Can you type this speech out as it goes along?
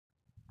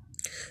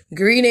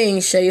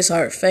Greetings, Chase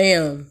Heart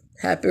fam.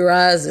 Happy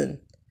rising.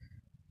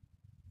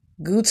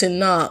 Guten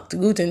Nacht,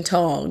 Guten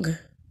Tag,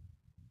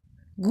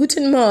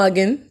 Guten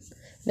Morgen.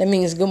 That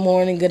means good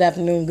morning, good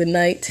afternoon, good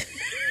night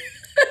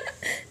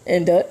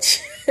in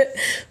Dutch.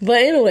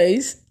 But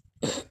anyways,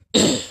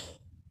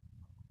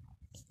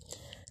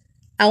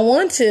 I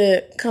want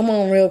to come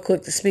on real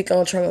quick to speak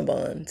on trauma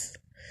bonds.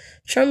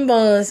 Trauma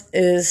bonds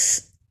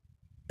is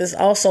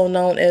also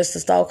known as the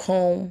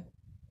Stockholm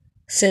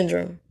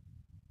Syndrome.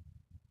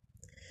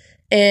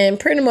 And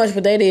pretty much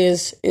what that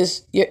is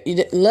you're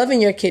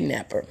loving your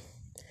kidnapper.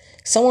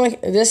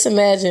 Just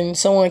imagine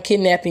someone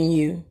kidnapping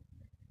you,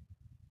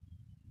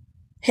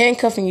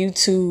 handcuffing you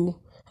to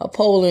a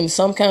pole in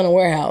some kind of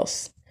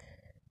warehouse,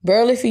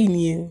 barely feeding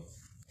you,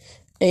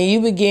 and you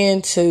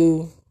begin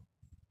to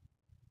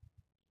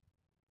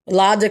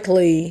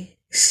logically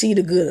see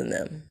the good in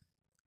them.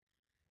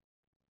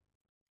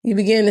 You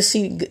begin to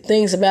see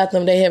things about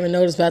them they haven't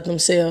noticed about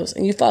themselves,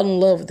 and you fall in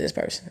love with this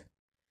person.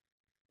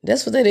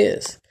 That's what that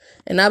is.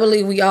 And I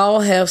believe we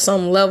all have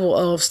some level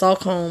of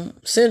Stockholm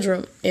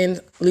Syndrome in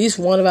at least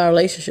one of our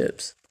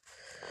relationships.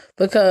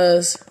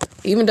 Because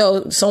even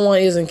though someone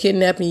isn't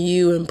kidnapping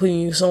you and putting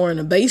you somewhere in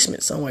a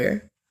basement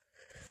somewhere,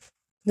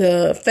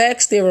 the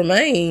fact still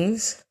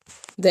remains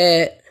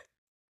that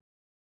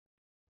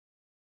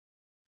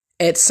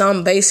at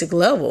some basic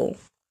level,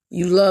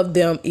 you love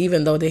them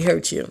even though they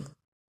hurt you.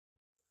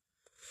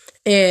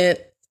 And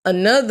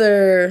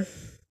a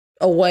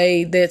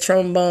way that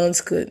trauma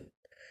bonds could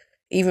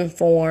even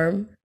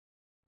form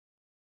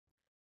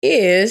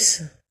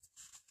is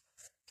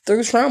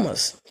through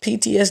traumas,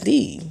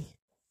 PTSD,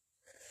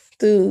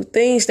 through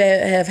things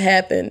that have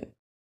happened,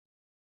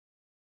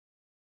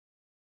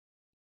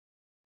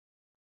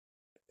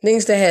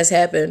 things that has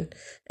happened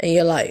in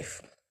your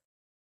life.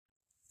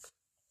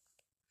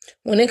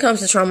 When it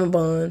comes to trauma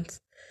bonds,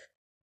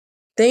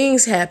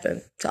 things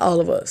happen to all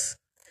of us.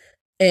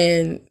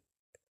 And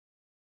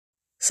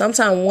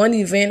sometimes one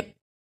event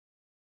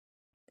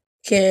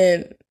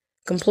can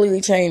completely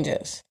change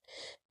us.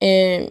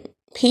 And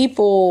some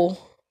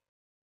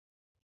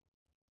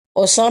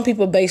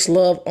people base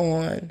love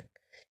on,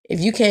 if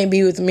you can't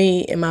be with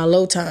me in my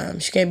low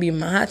times, you can't be in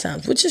my high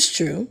times, which is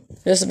true.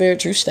 That's a very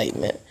true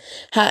statement.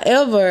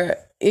 However,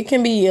 it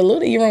can be a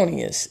little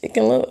erroneous. It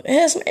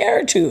has some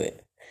error to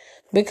it.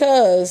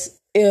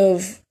 Because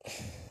if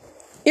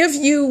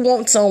you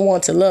want someone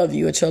to love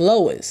you at your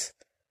lowest,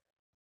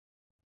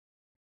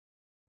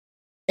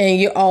 and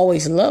you're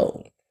always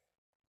low,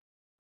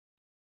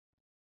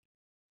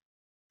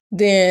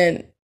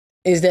 then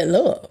is that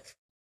love?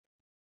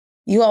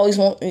 You always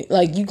want,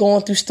 like, you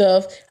going through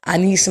stuff, I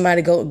need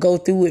somebody to go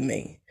through with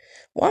me.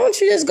 Why don't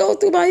you just go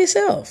through by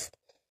yourself?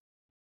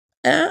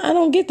 I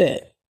don't get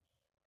that.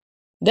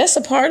 That's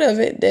a part of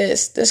it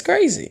that's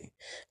crazy.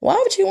 Why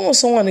would you want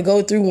someone to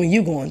go through when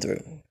you're going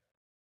through?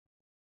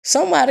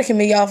 Somebody can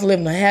be off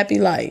living a happy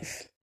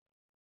life,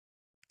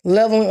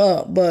 leveling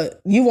up,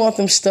 but you want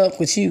them stuck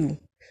with you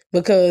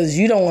because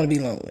you don't want to be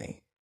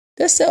lonely.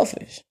 That's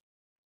selfish.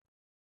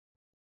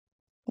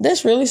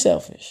 That's really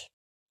selfish.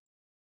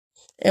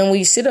 And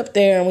we sit up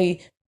there and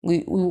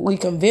we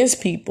convince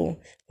people,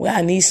 well,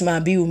 I need somebody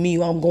to be with me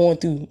while I'm going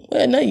through.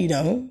 Well, no, you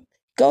don't.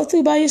 Go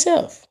through by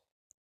yourself.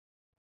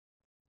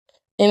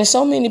 And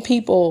so many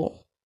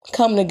people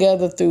come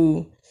together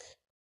through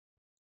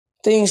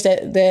things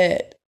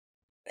that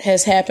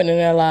has happened in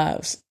their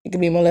lives. It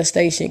can be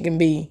molestation. It can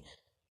be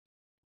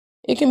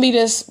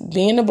just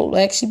being the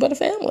black sheep of the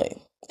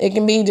family. It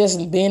can be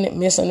just being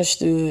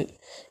misunderstood.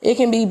 It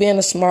can be being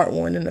a smart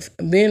one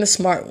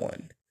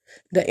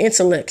the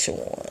intellectual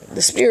one,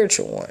 the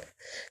spiritual one,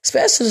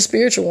 especially the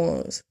spiritual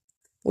ones.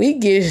 We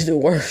get the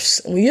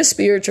worst. When you're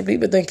spiritual,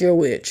 people think you're a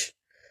witch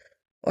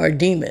or a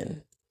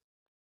demon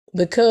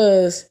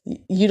because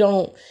you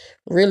don't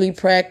really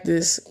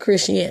practice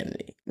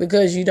Christianity,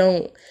 because you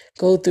don't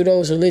go through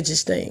those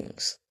religious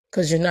things,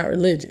 because you're not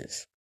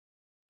religious.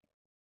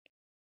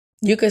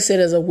 You could sit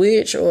as a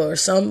witch or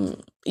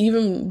some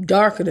even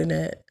darker than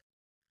that.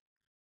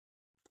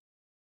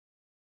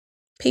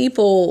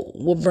 People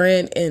will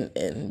brand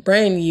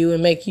you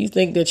and make you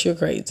think that you're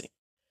crazy.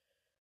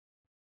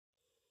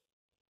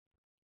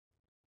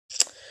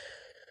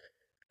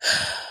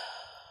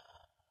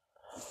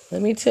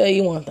 Let me tell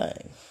you one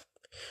thing.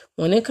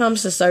 When it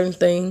comes to certain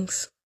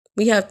things,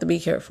 we have to be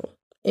careful.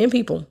 And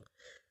people.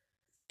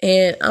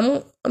 And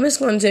I'm just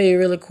going to tell you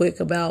really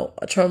quick about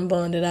a trauma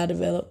bond that I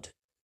developed.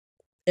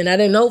 And I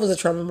didn't know it was a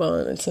trauma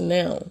bond until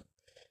now.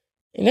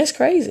 And that's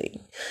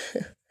crazy.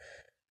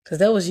 Because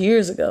that was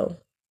years ago.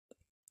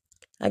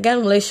 I got in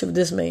a relationship with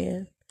this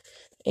man.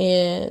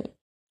 And,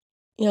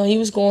 he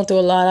was going through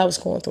a lot. I was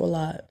going through a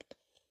lot.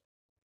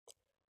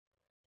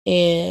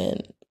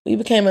 And we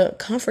became a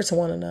comfort to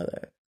one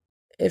another.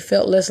 It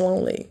felt less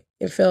lonely.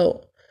 It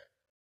felt,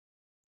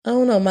 I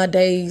don't know, my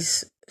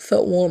days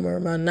felt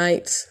warmer. My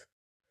nights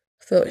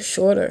felt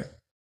shorter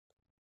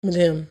with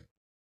him.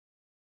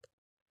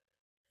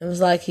 It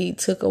was like he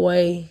took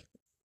away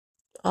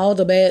all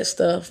the bad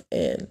stuff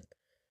and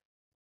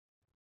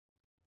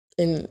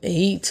And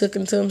he took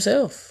it to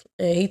himself,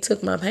 and he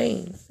took my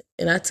pain,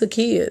 and I took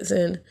his.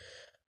 And,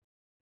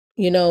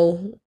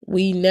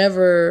 we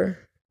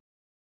never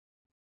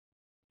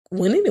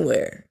went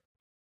anywhere.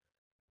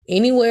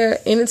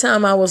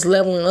 Anytime I was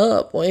leveling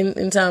up or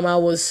anytime I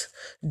was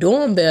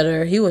doing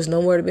better, he was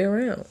nowhere to be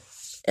around.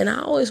 And I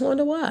always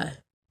wonder why.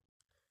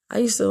 I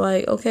used to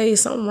okay,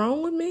 is something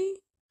wrong with me?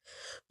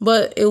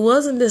 But it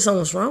wasn't that something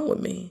was wrong with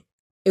me.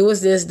 It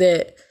was just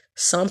that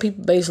some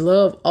people base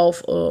love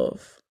off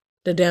of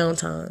the down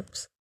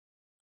times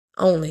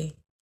only.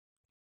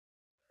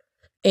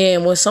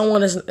 And when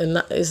someone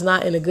is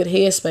not in a good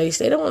headspace,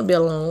 they don't want to be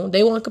alone.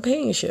 They want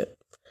companionship.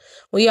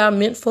 We are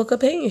meant for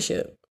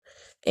companionship.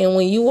 And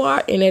when you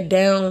are in a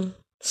down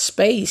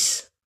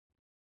space,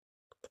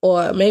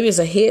 or maybe it's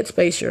a head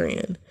space you're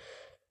in,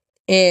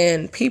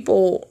 and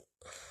people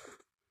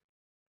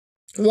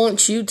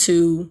want you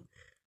to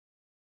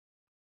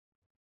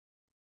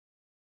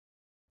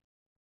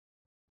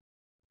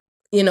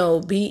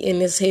be in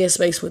this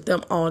headspace with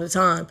them all the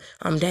time.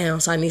 I'm down,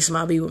 so I need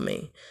somebody to be with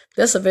me.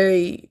 That's a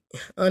very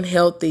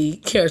unhealthy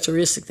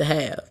characteristic to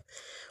have.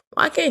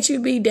 Why can't you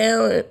be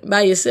down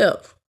by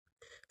yourself?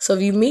 So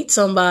if you meet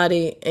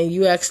somebody and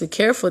you actually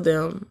care for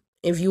them,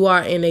 if you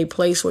are in a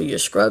place where you're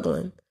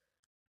struggling,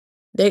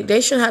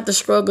 they shouldn't have to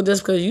struggle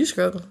just because you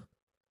struggle.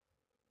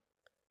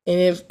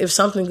 And if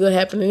something good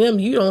happened to them,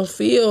 you don't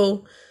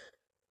feel,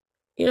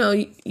 you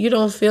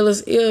don't feel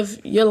as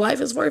if your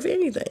life is worth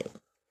anything.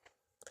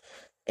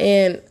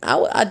 And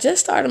I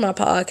just started my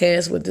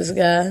podcast with this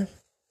guy,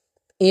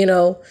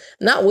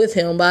 not with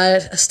him,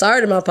 but I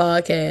started my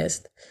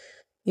podcast,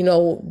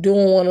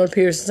 during one of the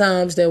periods of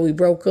times that we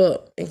broke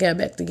up and got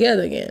back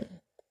together again.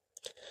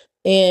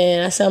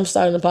 And I said, I'm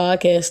starting the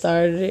podcast,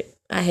 started it.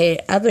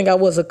 I think I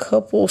was a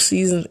couple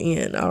seasons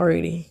in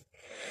already.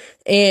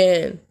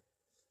 And,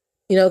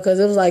 because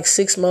it was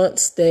 6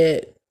 months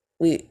that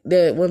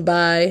went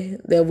by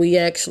that we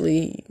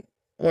actually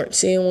weren't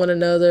seeing one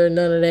another,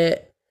 none of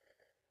that.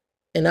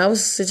 And I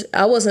was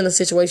in a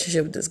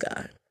situationship with this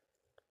guy.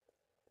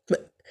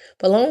 But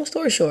long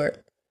story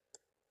short,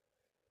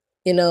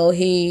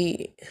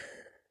 he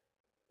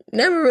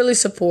never really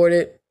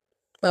supported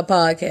my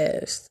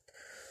podcast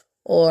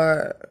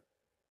or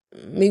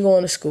me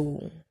going to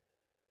school.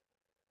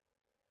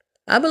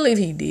 I believe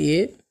he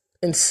did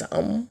in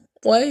some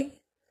way,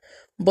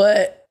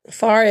 but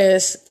far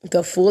as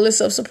the fullest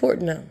of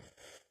support, no.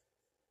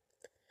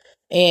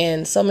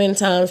 And so many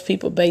times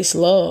people base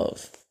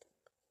love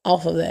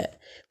off of that.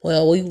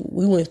 Well, we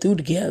went through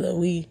together.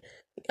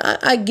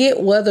 I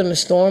get weathering the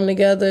storm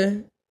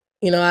together.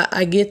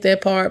 I get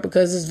that part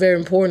because it's very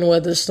important to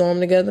weather the storm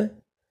together.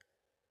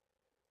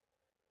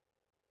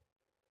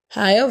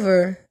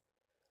 However,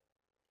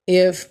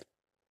 if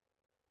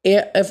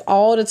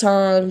all the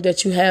time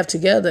that you have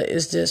together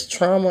is just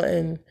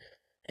trauma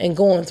and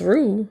going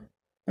through,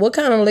 what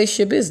kind of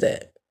relationship is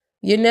that?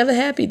 You're never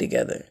happy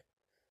together.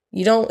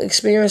 You don't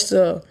experience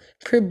the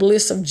pure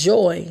bliss of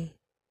joy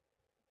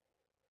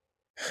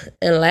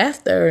and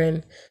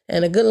laughter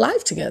and a good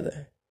life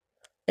together.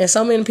 And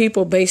so many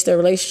people base their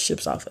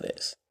relationships off of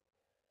this.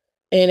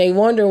 And they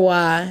wonder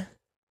why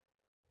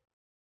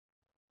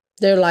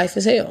their life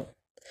is hell.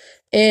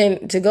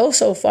 And to go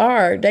so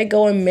far, they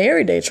go and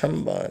marry their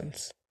trauma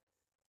bonds.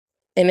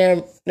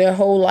 And their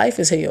whole life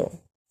is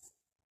hell.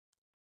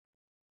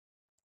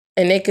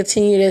 And they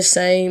continue this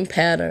same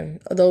pattern,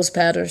 those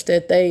patterns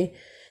that they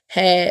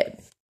had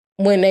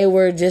when they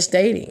were just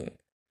dating.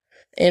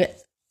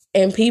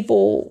 And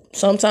people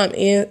sometimes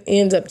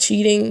ends up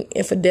cheating,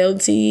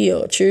 infidelity,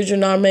 or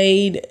children are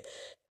made,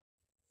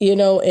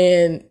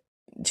 and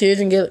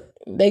children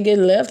get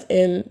left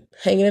and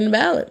hanging in the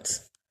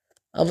balance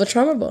of a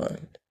trauma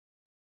bond.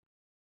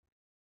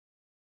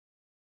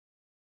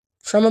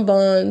 Trauma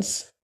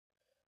bonds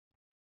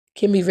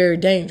can be very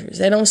dangerous.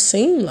 They don't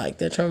seem like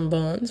they're trauma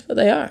bonds, but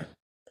they are.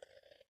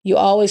 You're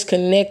always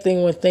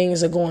connecting when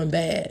things are going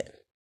bad.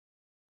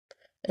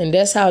 And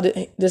that's how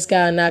this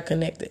guy and I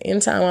connected.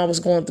 Anytime I was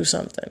going through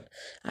something,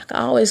 I could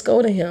always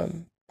go to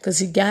him because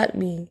he got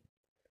me.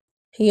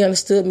 He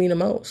understood me the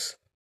most.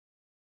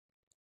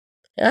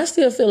 And I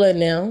still feel it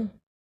now.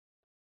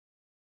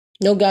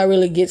 No guy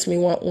really gets me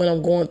when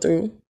I'm going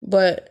through.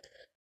 But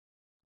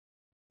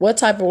what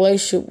type of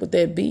relationship would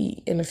that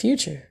be in the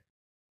future?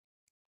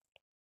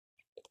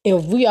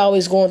 If we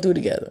always going through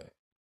together.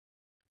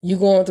 You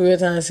going through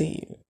every time I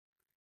see you.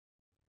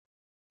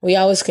 We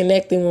always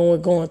connecting when we're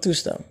going through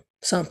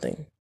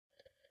something.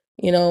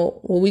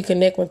 Will we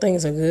connect when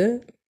things are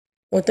good?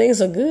 When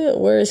things are good,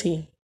 where is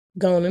he?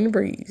 Gone in the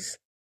breeze.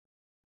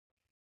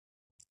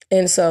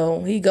 And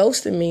so he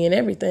ghosted me and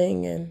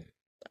everything, and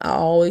I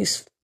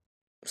always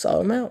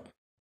sought him out.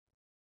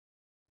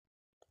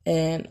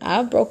 And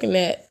I've broken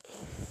that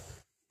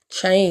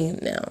chain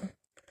now.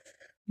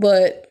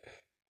 But,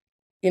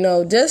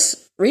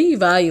 just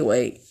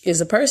reevaluate. Is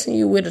the person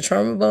you with a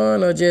trauma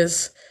bond or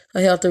just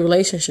a healthy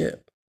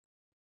relationship?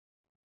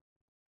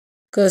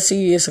 Because,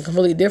 see, it's a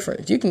completely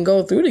different. You can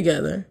go through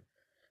together,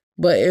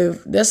 but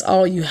if that's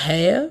all you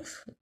have,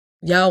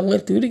 y'all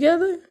went through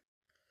together,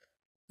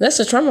 That's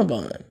a trauma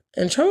bond.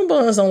 And trauma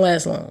bonds don't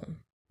last long.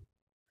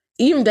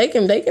 Even they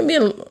can be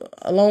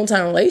a long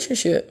time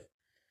relationship,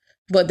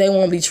 but they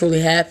won't be truly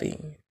happy.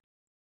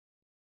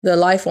 Their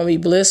life won't be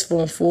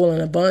blissful and full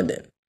and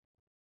abundant.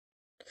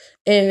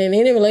 And in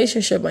any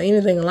relationship or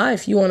anything in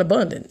life, you want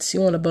abundance.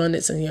 You want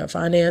abundance in your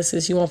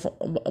finances. You want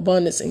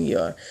abundance in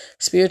your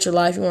spiritual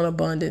life. You want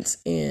abundance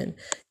in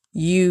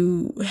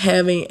you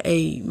having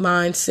a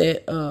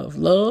mindset of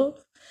love.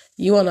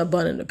 You want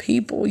abundance of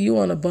people. You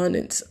want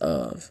abundance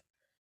of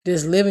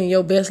just living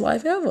your best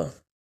life ever.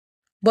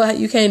 But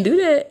you can't do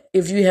that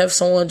if you have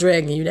someone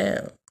dragging you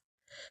down.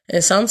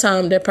 And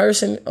sometimes that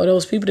person or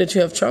those people that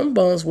you have trauma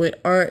bonds with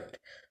aren't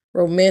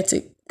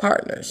romantic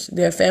partners.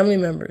 They're family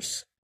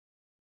members.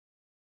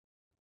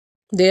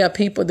 They are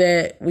people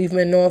that we've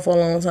been knowing for a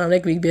long time. They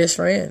could be best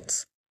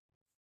friends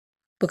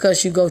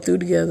because you go through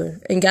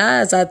together. And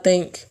guys, I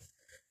think,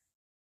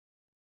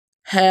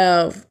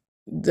 have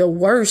the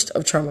worst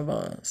of trauma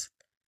bonds.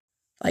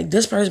 Like,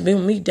 this person been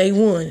with me day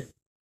one.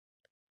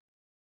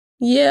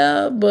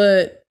 Yeah,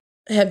 but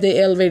have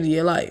they elevated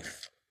your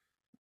life?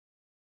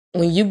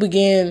 When you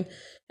begin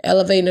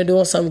elevating or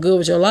doing something good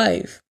with your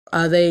life,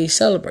 are they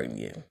celebrating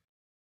you?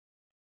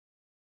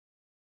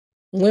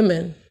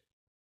 Women,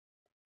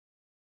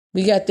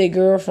 we got that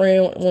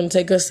girlfriend want to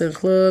take us to the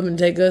club and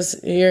take us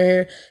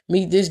here,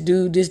 meet this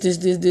dude, this,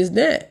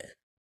 that.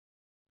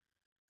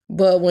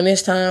 But when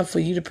it's time for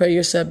you to prepare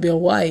yourself to be a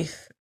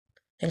wife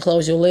and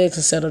close your legs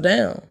and settle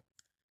down,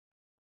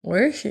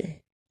 where is she?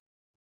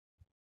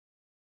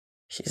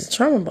 She's a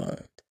trauma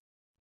bond.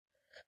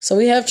 So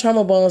we have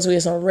trauma bonds. We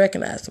just don't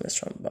recognize them as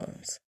trauma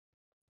bonds.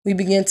 We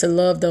begin to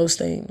love those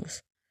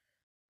things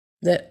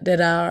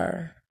that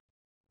our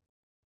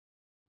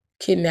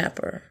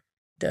kidnapper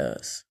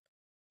does.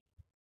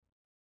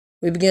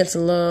 We begin to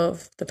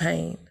love the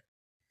pain.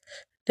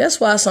 That's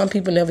why some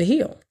people never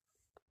heal.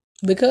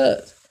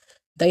 Because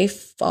they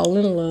fall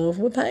in love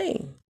with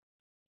pain.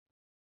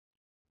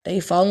 They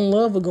fall in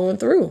love with going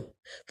through.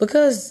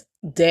 Because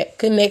that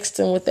connects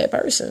them with that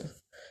person.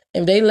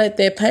 If they let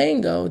that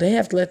pain go, they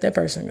have to let that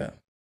person go.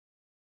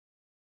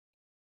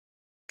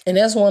 And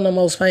that's one of the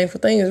most painful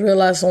things, is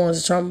realize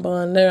someone's a trauma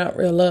bond, they're not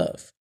real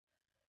love.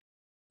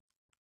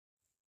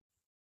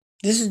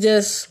 This is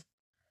just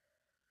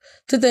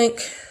to think.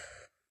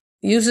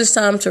 Use this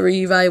time to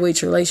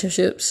reevaluate your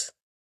relationships.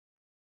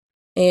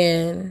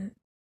 And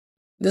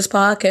this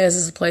podcast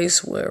is a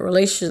place where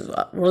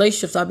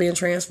relationships are being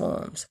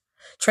transformed,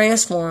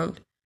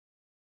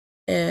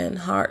 and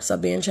hearts are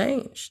being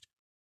changed.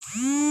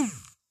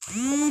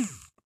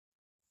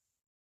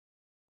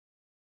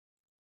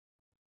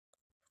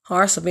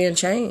 Hearts are being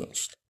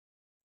changed.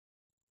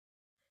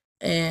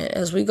 And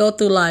as we go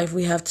through life,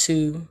 we have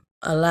to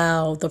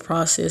allow the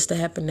process to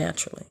happen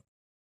naturally.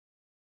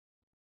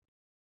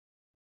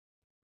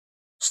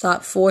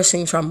 Stop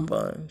forcing trauma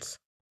bonds.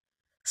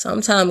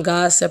 Sometimes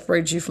God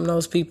separates you from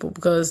those people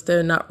because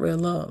they're not real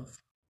love.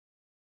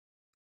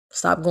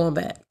 Stop going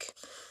back.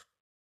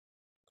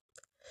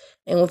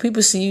 And when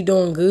people see you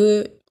doing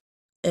good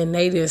and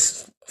they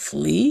just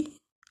flee,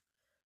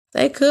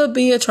 they could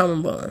be a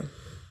trauma bond.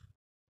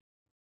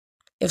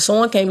 If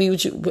someone can't be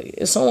with you,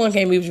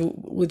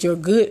 with your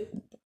good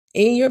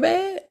and your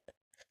bad,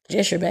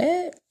 just your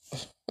bad,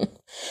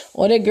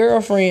 or that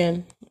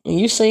girlfriend, and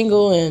you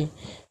single and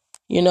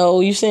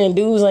you saying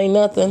dudes ain't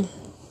nothing,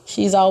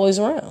 she's always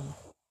around.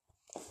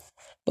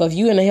 But if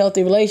you in a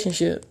healthy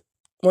relationship,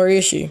 where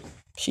is she?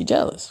 She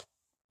jealous.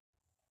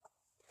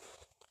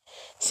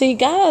 See,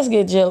 guys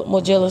get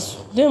more jealous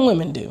than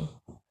women do.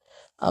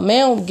 A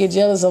man will get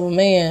jealous of a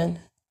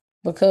man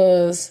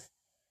because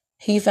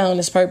he found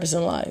his purpose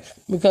in life,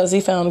 because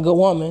he found a good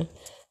woman.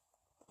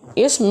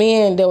 It's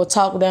men that will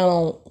talk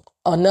down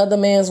on another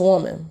man's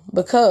woman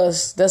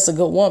because that's a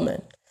good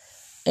woman.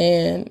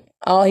 And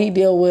all he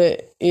deal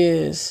with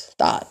is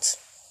thoughts.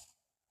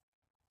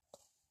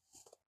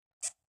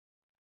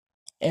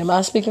 Am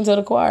I speaking to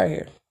the choir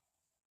here?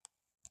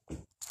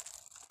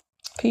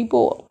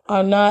 People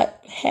are not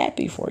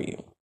happy for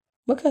you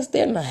because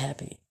they're not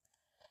happy.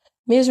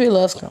 Misery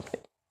loves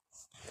company.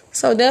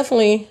 So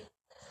definitely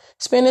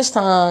spend this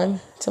time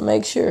to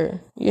make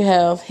sure you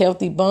have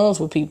healthy bonds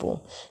with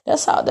people.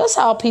 That's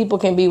how people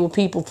can be with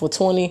people for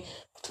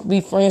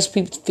be friends with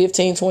people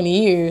 15,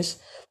 20 years,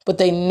 but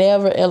they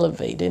never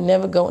elevate. They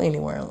never go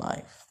anywhere in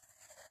life.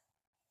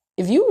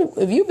 If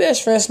you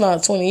best friends for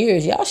 20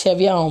 years, y'all should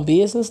have your own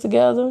business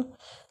together.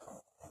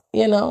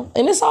 And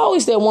it's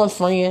always that one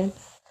friend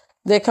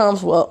that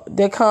comes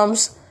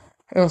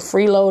and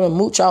freeload and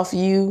mooch off of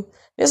you.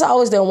 There's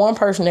always that one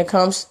person that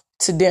comes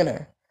to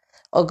dinner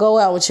or go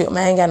out with you.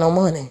 Man, I ain't got no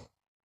money.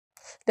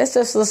 That's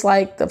just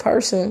like the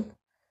person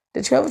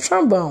that you have a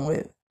trauma bond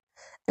with.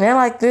 And they're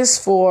like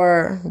this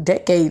for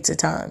decades at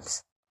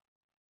times.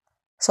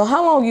 So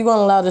how long are you going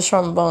to allow this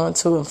trauma bond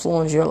to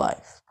influence your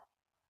life?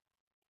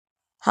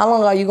 How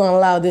long are you going to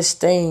allow this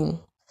thing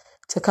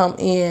to come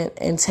in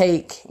and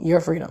take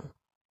your freedom?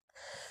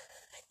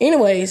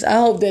 Anyways, I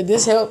hope that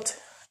this helped.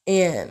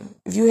 And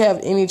if you have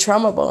any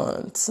trauma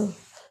bonds,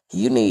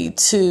 you need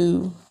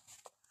to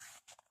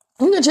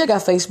You can check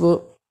out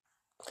Facebook.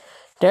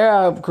 There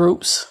are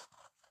groups.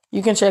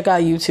 You can check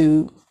out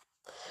YouTube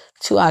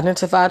to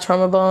identify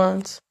trauma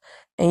bonds.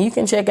 And you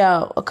can check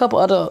out a couple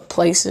other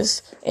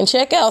places and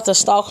check out the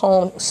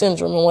Stockholm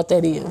Syndrome and what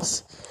that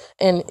is.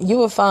 And you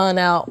will find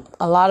out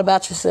a lot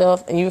about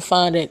yourself, and you will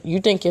find that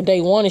you think your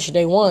day one is your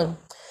day one.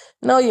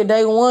 No, your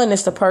day one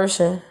is the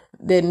person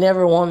that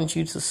never wanted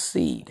you to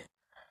succeed.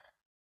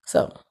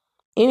 So,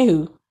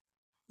 anywho,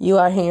 you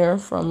are hearing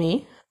from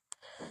me.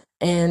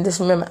 And just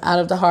remember, out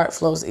of the heart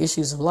flows the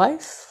issues of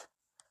life.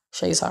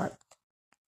 Shay's Heart.